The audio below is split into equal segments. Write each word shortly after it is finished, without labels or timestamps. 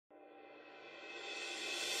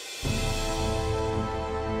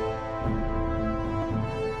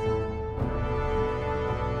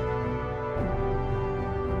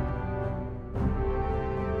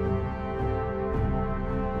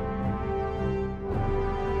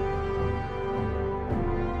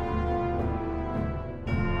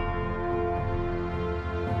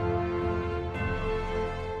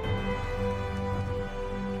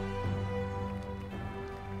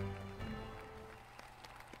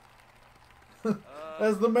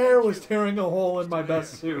As the mayor was tearing a hole in my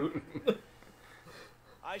best suit.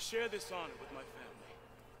 I share this honor with my family.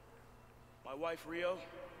 My wife Rio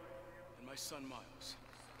and my son Miles.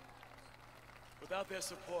 Without their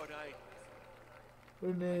support,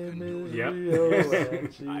 Her name is Yep. Rio,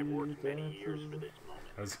 and she I've worked many years for this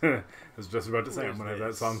moment. I was just about to say, I'm gonna have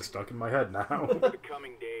that song stuck in my head now. In the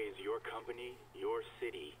coming days, your company, your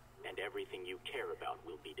city, and everything you care about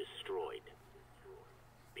will be destroyed.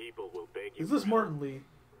 People will beg you Is this for Martin help, Lee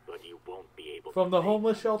but you won't be able from to the save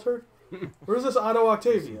homeless shelter? Or is this Otto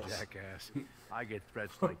Octavius? Jackass. I get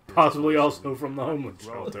threats like this. Possibly also from the homeless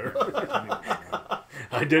shelter.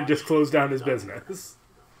 I did just close down his business.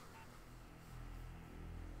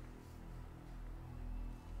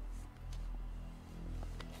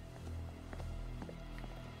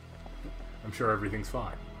 I'm sure everything's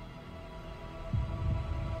fine.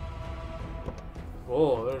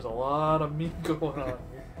 Oh, there's a lot of meat going on here.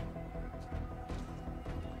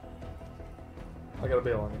 I gotta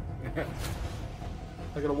bail on you.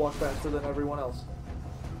 I gotta walk faster than everyone else.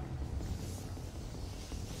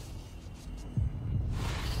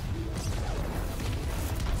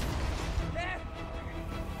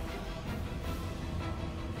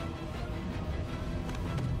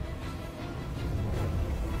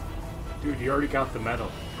 Dude, you already got the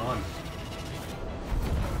medal. Run.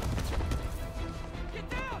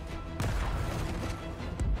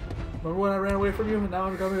 Remember when I ran away from you and now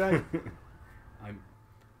I'm coming back?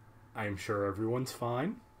 I'm sure everyone's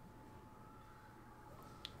fine.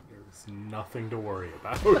 There's nothing to worry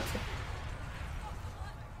about.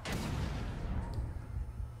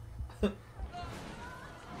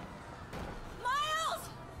 Miles!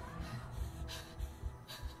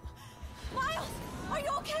 Miles, are you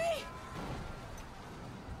okay?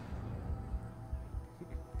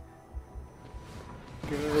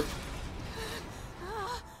 Good.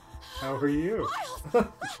 How are you? Miles! Miles!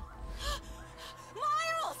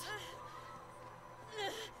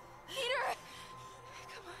 Peter!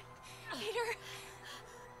 Come on, Peter.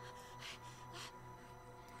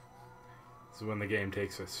 So when the game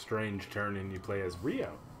takes a strange turn and you play as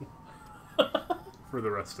Rio for the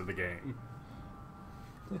rest of the game.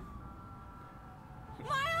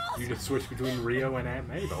 Miles! You just switch between Rio and Aunt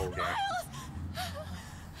May the whole game.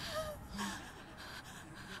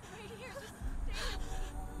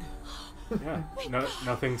 Yeah,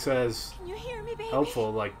 nothing says Can you hear me, baby?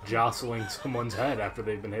 helpful like jostling someone's head after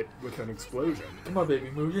they've been hit with an explosion. Come on, baby,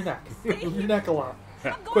 move your neck. Move your neck a lot.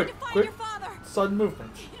 Yeah. I'm going Quick, to find quick. your father. Sudden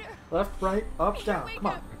movement. Peter, Left, right, up, Peter, down. wake Come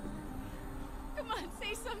on. up. Come on,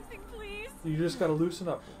 say something, please. You just gotta loosen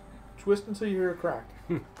up. Twist until you hear a crack.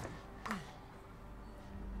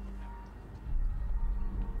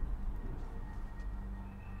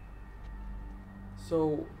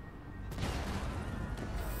 So,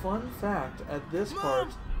 fun fact, at this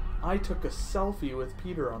part, I took a selfie with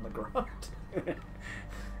Peter on the ground.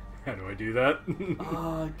 How do I do that?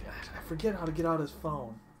 God, I forget how to get out his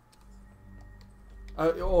phone.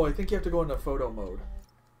 I think you have to go into photo mode.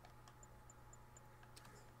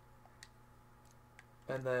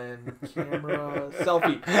 And then camera,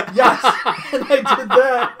 selfie. Yes! And I did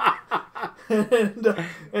that!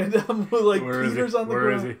 And I'm like, Where is Peter's he? on the Where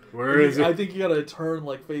ground. is he? Where is he? I think you gotta turn,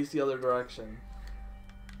 like, face the other direction.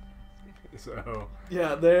 So,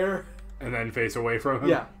 Yeah, there. and then face away from him?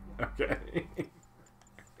 Yeah. Okay.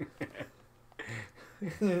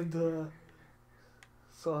 And,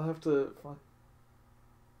 so I'll have to find...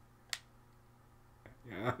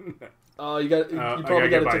 Yeah. Oh, you got. You I probably gotta got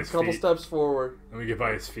get to by take a his couple feet. steps forward. Let me get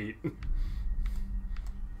by his feet.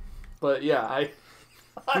 But yeah,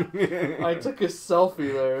 I took a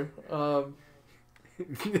selfie there,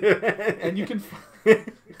 and you can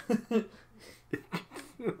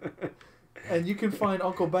and you can find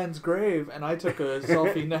Uncle Ben's grave, and I took a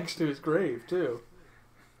selfie next to his grave too.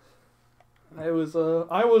 I was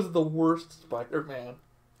the worst Spider-Man.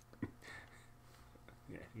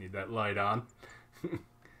 Yeah, need that light on.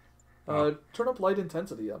 Turn up light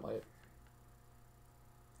intensity. That might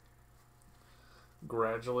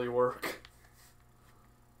gradually work.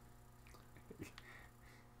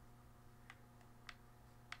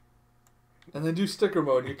 And then do sticker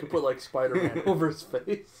mode. You can put like Spider-Man over his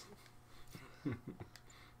face.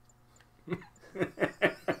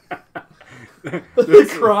 The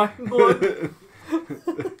crying one.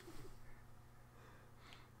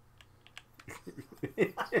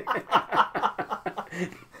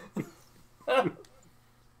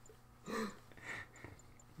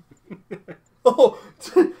 Oh,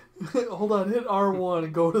 hold on. Hit R1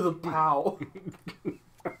 and go to the POW.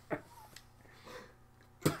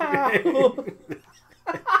 POW.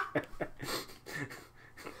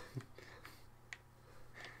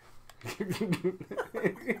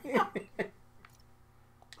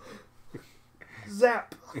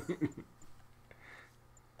 Zap.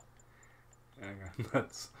 Hang on,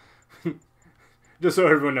 that's just so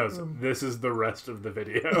everyone knows. This is the rest of the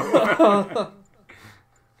video.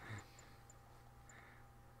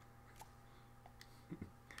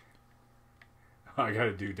 I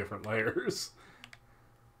gotta do different layers.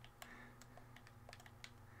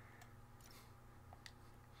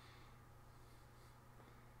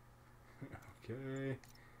 Okay.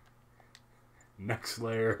 Next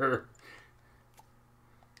layer.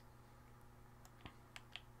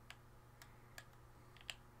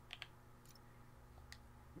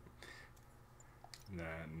 And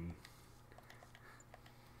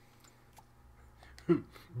then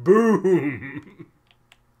boom.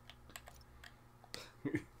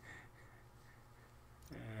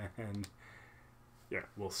 And yeah,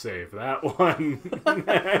 we'll save that one.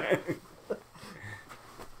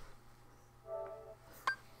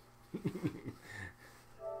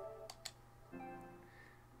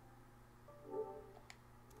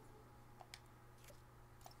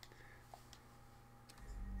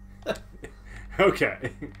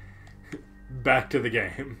 Okay. Back to the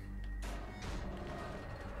game.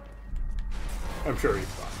 I'm sure he's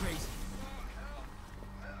fine.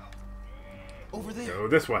 Over there. Go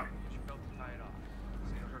this way.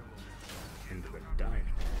 Into the diner.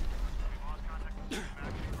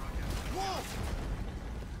 Whoa!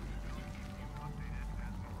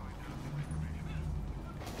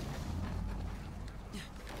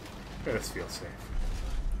 This feels safe.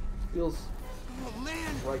 Feels Oh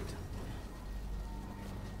man! right.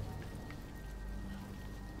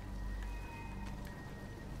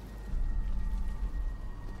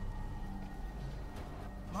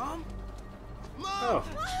 Mom? Mom! Oh.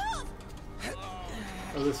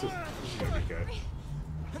 Oh, this is gonna be good.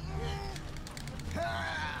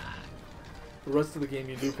 The rest of the game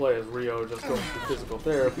you do play as Rio, just going through physical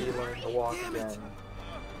therapy, learning to walk Damn it. again.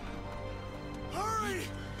 Hurry!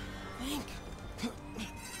 Think.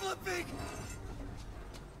 Flipping!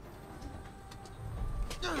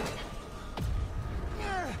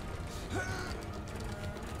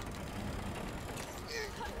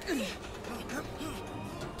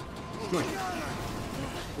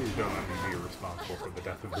 Please don't let me be responsible for the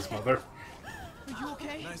death of his mother. Are you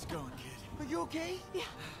okay? Nice going, kid. Are you okay? Yeah,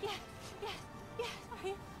 yes, yes, yes. Are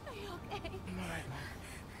you okay? Alright.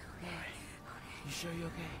 You sure you're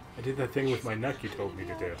okay? I did that thing with my neck you told me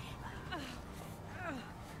to do.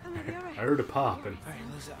 I'm gonna be alright. I heard a pop and Alright,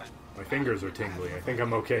 Lisa. my fingers are tingly. I think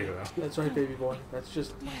I'm okay though. That's right, baby boy. That's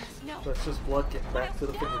just No. blood getting back to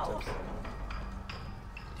the fingertips.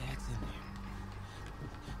 Dad's in there.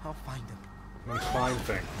 I'll find him. I'm gonna find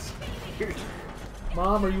things.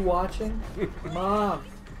 Mom, are you watching? Mom.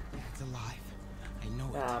 Dad's alive. I know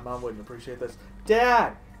it. Nah, Mom wouldn't appreciate this.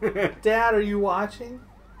 Dad! Dad, are you watching?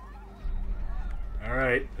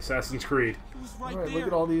 Alright, Assassin's Creed. He was right Alright, there. look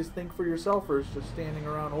at all these think for yourselfers just standing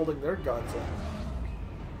around holding their guns up.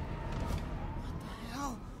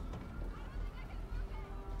 Hell.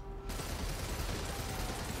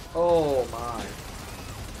 Oh my.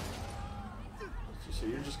 So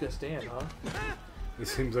you're just gonna stand, huh?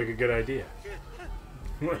 This seems like a good idea.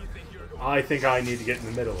 I think I need to get in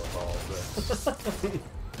the middle of all of this.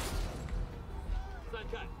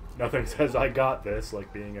 Nothing says I got this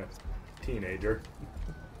like being a teenager.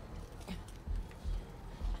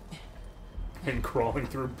 And crawling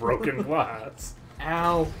through broken glass.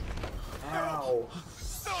 Ow. Ow.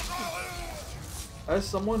 As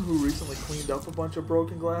someone who recently cleaned up a bunch of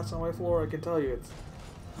broken glass on my floor, I can tell you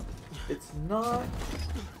it's not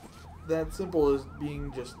that simple as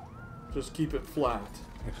being just keep it flat.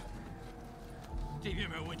 Because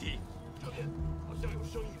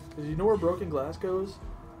you know where broken glass goes?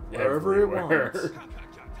 Wherever it Everywhere. wants.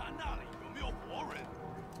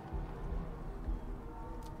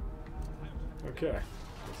 Okay.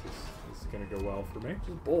 This is gonna go well for me.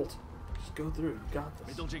 Just bolt. Just go through. You got this.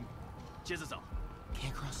 没动静，接着找。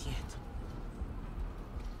 Can't cross yet.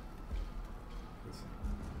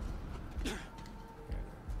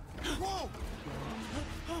 Whoa!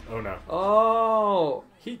 Oh no. Oh!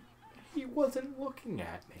 He wasn't looking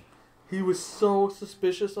at me. He was so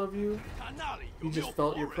suspicious of you. He just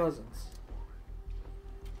felt your presence.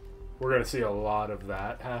 We're gonna see a lot of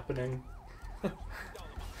that happening.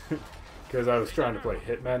 Because I was trying to play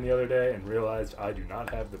Hitman the other day and realized I do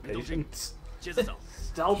not have the patience. 接着找。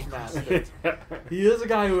 Stealth master. He is a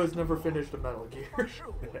guy who has never finished a Metal Gear.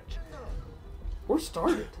 Or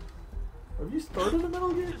started. Have you started a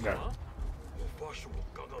Metal Gear? No.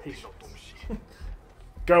 Patience.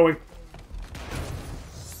 Going.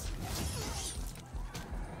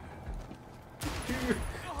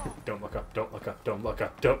 Don't look up, don't look up, don't look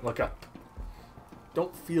up, don't look up.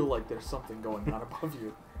 Don't feel like there's something going on above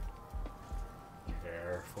you.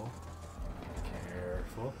 Careful.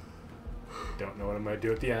 Careful. Don't know what I'm going to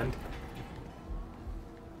do at the end.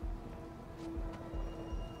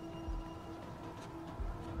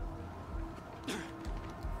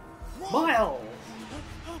 Miles!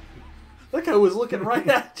 That guy was looking right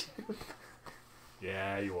at you.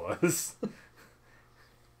 Yeah, he was. That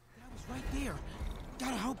was right there.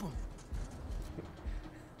 Gotta help him.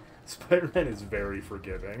 Spider-Man is very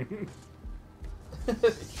forgiving.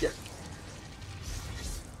 Yeah.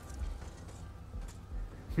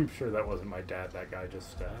 I'm sure that wasn't my dad that guy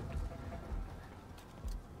just stabbed.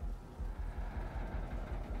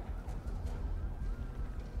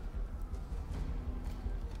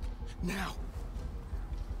 Now.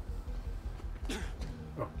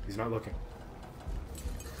 Oh, he's not looking.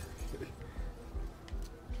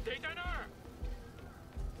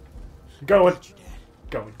 Going.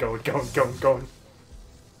 Going.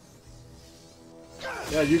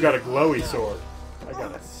 Yeah, you got a glowy sword. I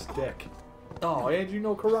got a stick. Oh, and you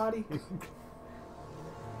know karate?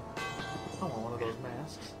 I want one of those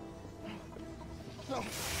masks.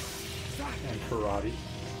 And karate.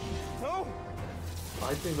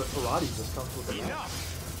 I think the karate just comes with the mask.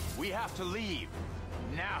 Enough! We have to leave.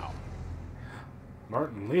 Now.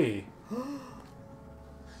 Martin Lee.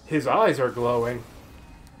 His eyes are glowing.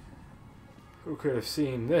 Who could have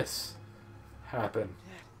seen this happen?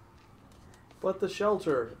 But the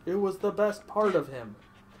shelter, it was the best part of him.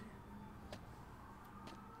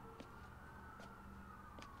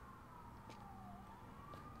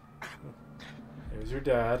 There's your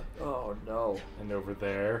dad. Oh no. And over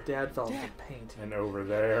there. Dad fell into paint. And over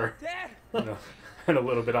there. Dad! And a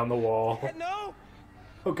little bit on the wall. Dad, no!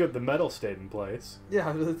 Oh good, the metal stayed in place.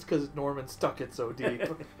 Yeah, that's because Norman stuck it so deep.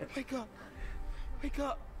 Wake up. Wake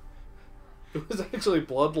up. It was actually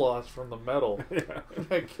blood loss from the metal Yeah.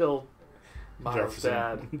 that killed Miles'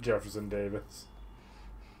 dad. Jefferson Davis.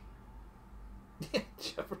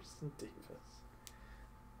 Jefferson Davis.